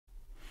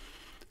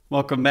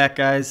Welcome back,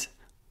 guys.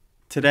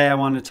 Today I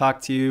want to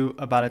talk to you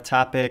about a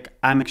topic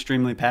I'm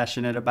extremely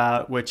passionate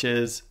about, which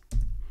is,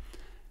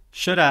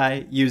 should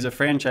I use a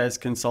franchise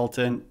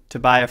consultant to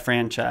buy a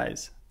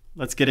franchise?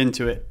 Let's get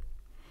into it.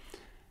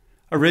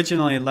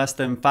 Originally, less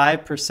than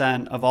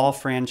 5% of all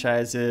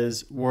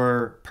franchises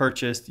were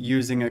purchased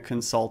using a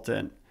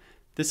consultant.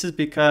 This is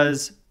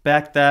because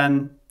back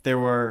then there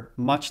were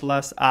much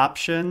less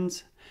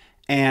options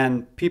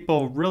and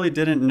people really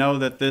didn't know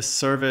that this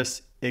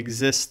service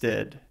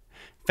existed.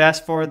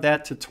 Fast forward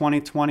that to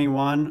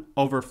 2021,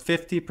 over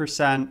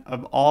 50%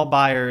 of all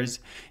buyers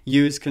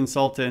use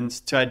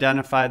consultants to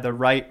identify the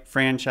right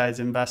franchise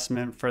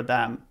investment for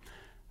them.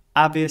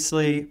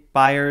 Obviously,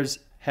 buyers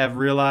have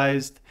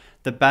realized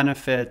the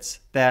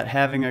benefits that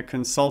having a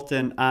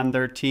consultant on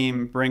their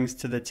team brings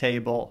to the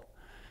table.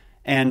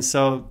 And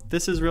so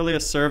this is really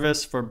a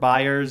service for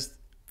buyers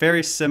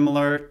very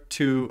similar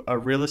to a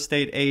real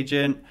estate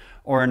agent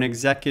or an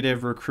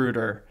executive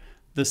recruiter.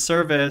 The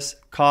service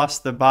costs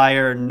the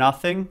buyer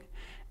nothing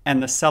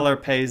and the seller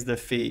pays the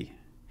fee.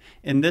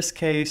 In this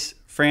case,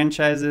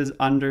 franchises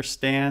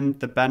understand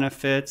the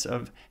benefits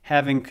of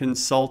having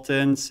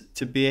consultants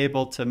to be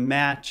able to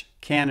match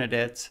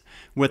candidates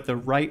with the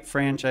right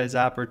franchise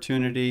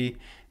opportunity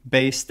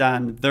based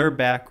on their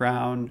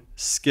background,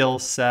 skill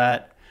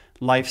set,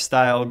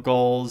 lifestyle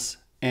goals,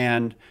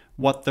 and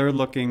what they're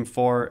looking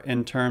for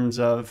in terms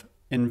of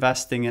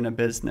investing in a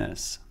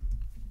business.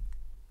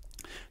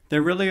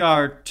 There really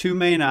are two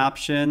main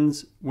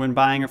options when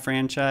buying a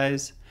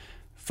franchise.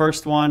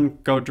 First one,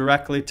 go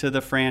directly to the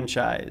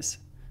franchise.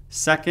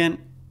 Second,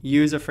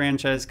 use a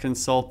franchise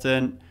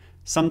consultant,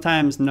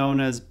 sometimes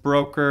known as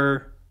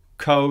broker,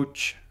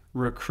 coach,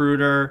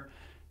 recruiter.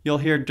 You'll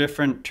hear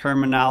different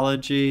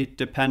terminology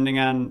depending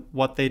on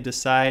what they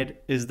decide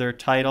is their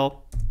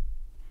title.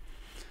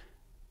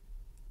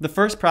 The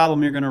first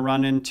problem you're going to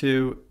run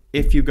into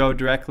if you go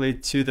directly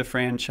to the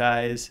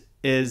franchise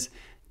is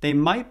they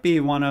might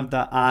be one of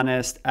the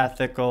honest,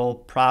 ethical,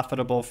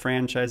 profitable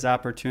franchise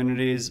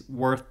opportunities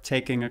worth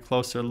taking a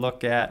closer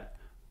look at,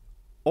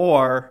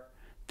 or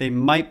they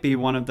might be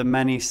one of the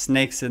many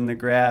snakes in the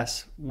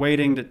grass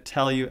waiting to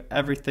tell you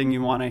everything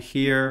you want to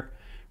hear,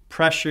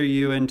 pressure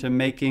you into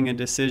making a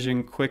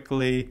decision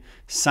quickly,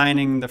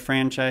 signing the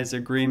franchise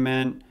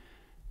agreement,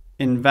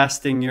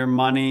 investing your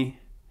money,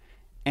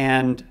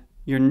 and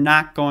you're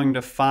not going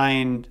to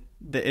find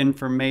the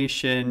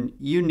information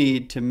you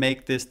need to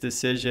make this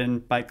decision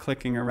by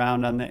clicking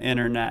around on the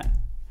internet.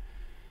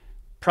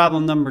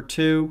 Problem number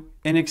two,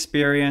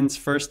 inexperienced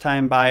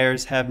first-time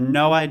buyers have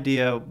no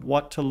idea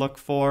what to look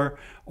for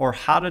or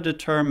how to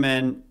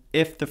determine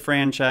if the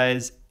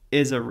franchise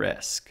is a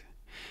risk.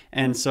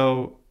 And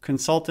so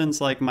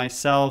consultants like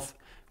myself,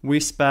 we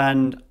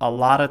spend a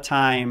lot of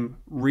time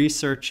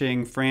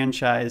researching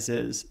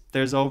franchises.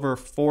 There's over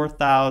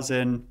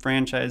 4,000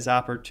 franchise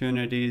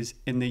opportunities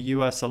in the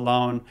US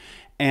alone,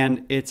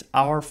 and it's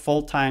our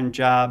full-time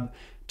job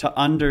to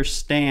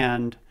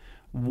understand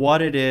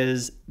what it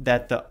is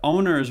that the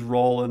owner's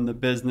role in the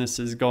business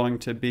is going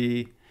to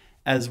be,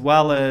 as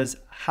well as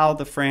how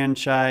the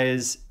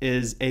franchise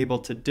is able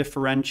to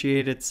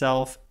differentiate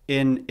itself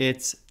in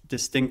its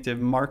distinctive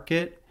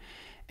market.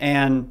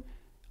 And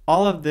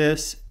all of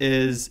this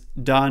is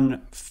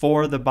done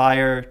for the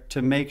buyer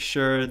to make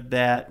sure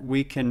that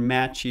we can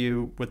match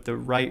you with the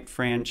right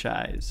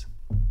franchise.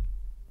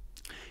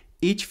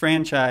 Each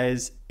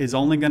franchise is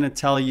only going to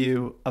tell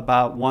you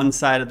about one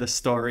side of the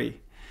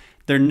story.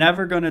 They're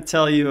never going to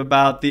tell you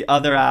about the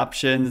other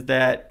options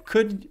that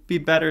could be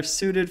better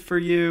suited for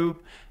you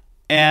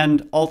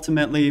and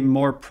ultimately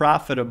more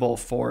profitable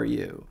for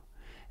you.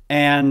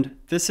 And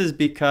this is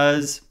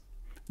because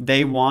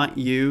they want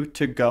you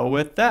to go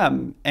with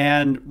them,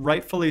 and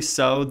rightfully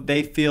so.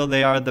 They feel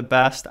they are the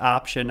best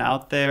option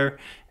out there,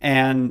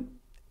 and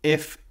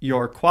if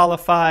you're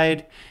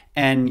qualified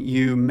and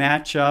you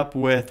match up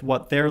with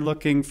what they're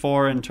looking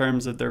for in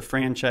terms of their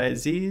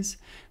franchisees,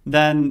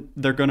 then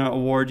they're going to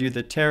award you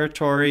the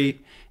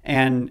territory,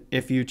 and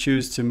if you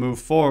choose to move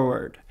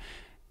forward.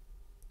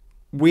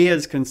 We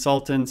as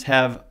consultants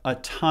have a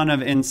ton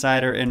of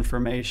insider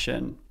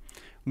information.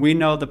 We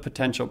know the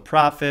potential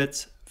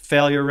profits,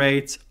 failure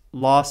rates,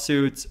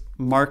 lawsuits,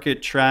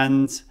 market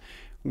trends.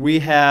 We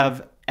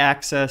have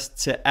access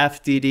to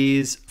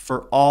FDDs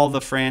for all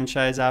the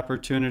franchise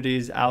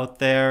opportunities out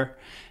there.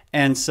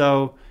 And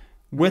so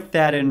with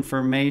that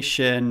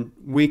information,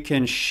 we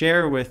can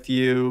share with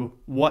you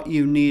what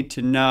you need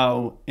to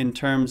know in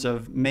terms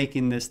of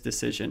making this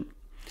decision.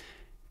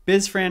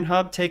 BizFran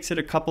Hub takes it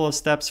a couple of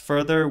steps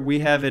further. We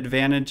have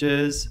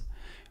advantages.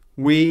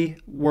 We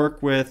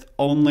work with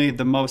only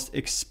the most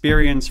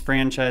experienced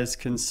franchise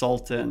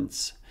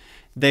consultants.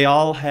 They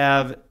all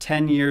have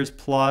 10 years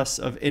plus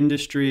of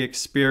industry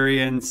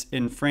experience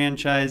in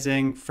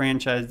franchising,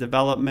 franchise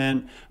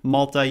development,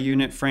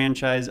 multi-unit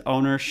franchise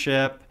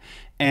ownership.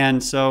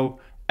 And so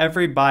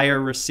every buyer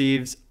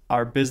receives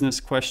our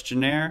business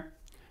questionnaire,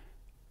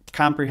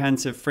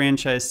 comprehensive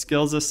franchise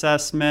skills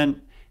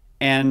assessment,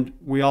 and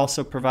we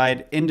also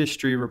provide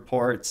industry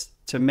reports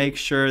to make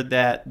sure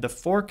that the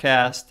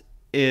forecast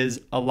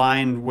is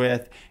aligned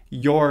with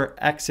your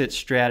exit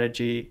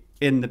strategy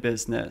in the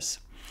business.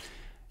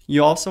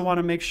 You also want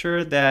to make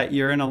sure that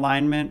you're in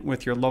alignment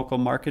with your local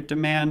market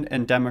demand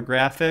and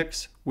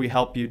demographics. We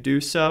help you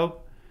do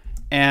so.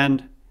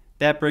 And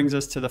that brings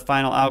us to the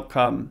final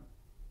outcome.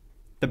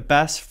 The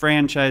best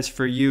franchise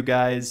for you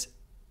guys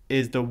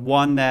is the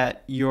one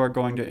that you're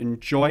going to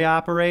enjoy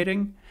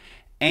operating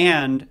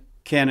and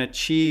can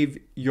achieve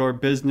your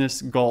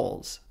business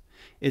goals.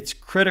 It's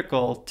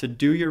critical to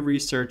do your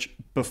research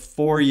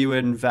before you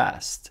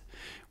invest.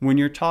 When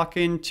you're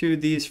talking to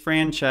these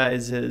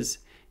franchises,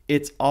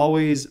 it's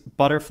always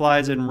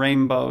butterflies and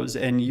rainbows,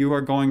 and you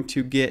are going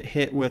to get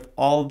hit with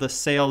all the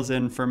sales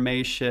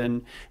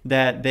information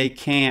that they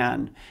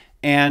can.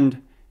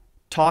 And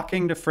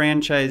talking to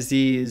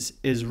franchisees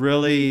is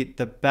really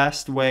the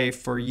best way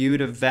for you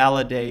to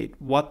validate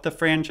what the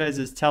franchise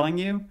is telling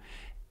you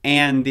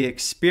and the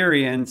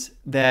experience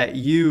that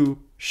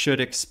you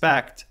should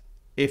expect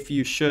if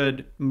you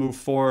should move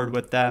forward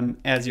with them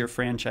as your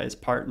franchise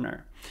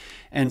partner.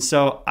 And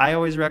so I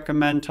always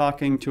recommend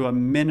talking to a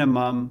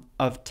minimum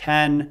of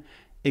 10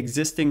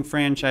 existing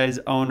franchise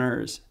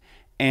owners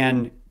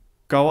and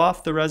go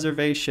off the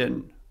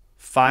reservation.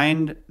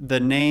 Find the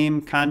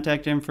name,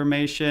 contact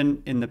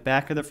information in the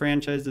back of the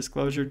franchise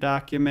disclosure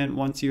document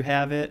once you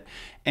have it,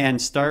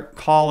 and start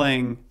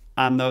calling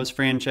on those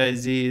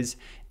franchisees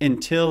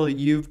until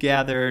you've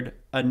gathered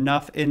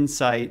enough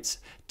insights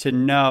to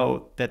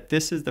know that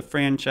this is the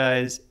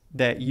franchise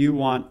that you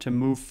want to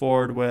move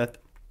forward with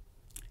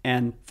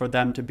and for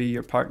them to be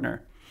your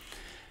partner.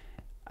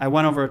 I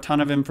went over a ton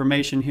of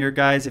information here,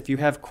 guys. If you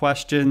have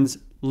questions,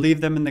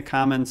 leave them in the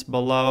comments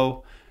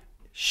below.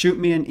 Shoot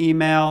me an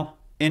email,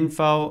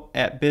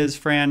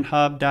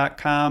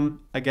 info@bizfranhub.com.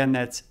 Again,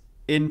 that's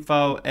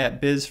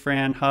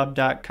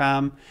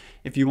info@bizfranhub.com.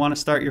 If you want to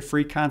start your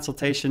free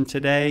consultation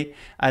today,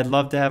 I'd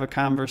love to have a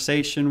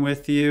conversation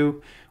with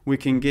you. We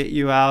can get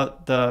you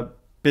out the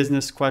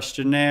business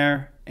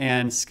questionnaire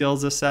and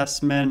skills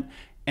assessment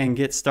and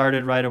get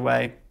started right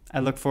away. I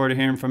look forward to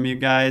hearing from you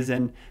guys,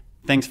 and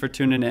thanks for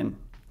tuning in.